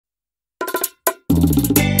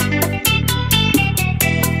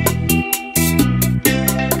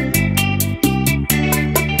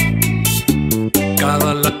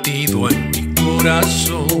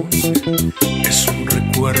corazón es un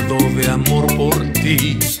recuerdo de amor por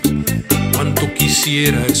ti. Cuánto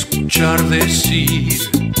quisiera escuchar decir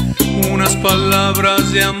unas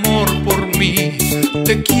palabras de amor por mí.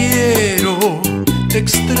 Te quiero, te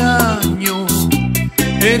extraño,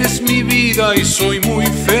 eres mi vida y soy muy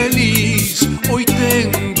feliz. Hoy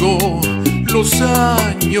tengo los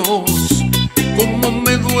años, cómo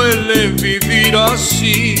me duele vivir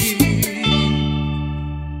así.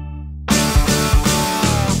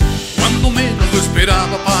 Cuando menos lo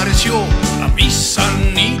esperaba apareció la Miss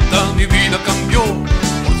Anita, mi vida cambió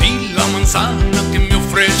por ti, la manzana que me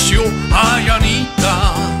ofreció. Ay,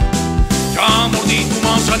 Anita, ya mordí tu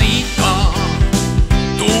manzanita,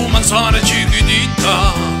 tu manzana es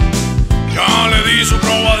chiquitita, ya le di su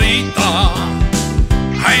probadita.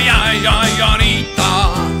 Ay, ay, ay, Anita,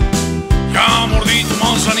 ya mordí tu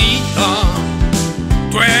manzanita,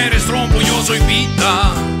 tú eres trompo, yo soy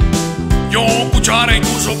pita, yo cuchara y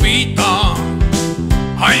tu sopita.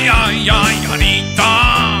 Ay, ay, ay,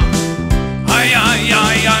 Anita, ay, ay,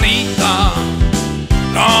 ay, Anita,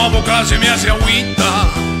 la boca se me hace agüita.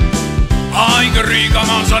 Ay, qué rica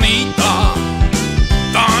manzanita,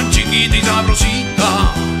 tan chiquita y sabrosita.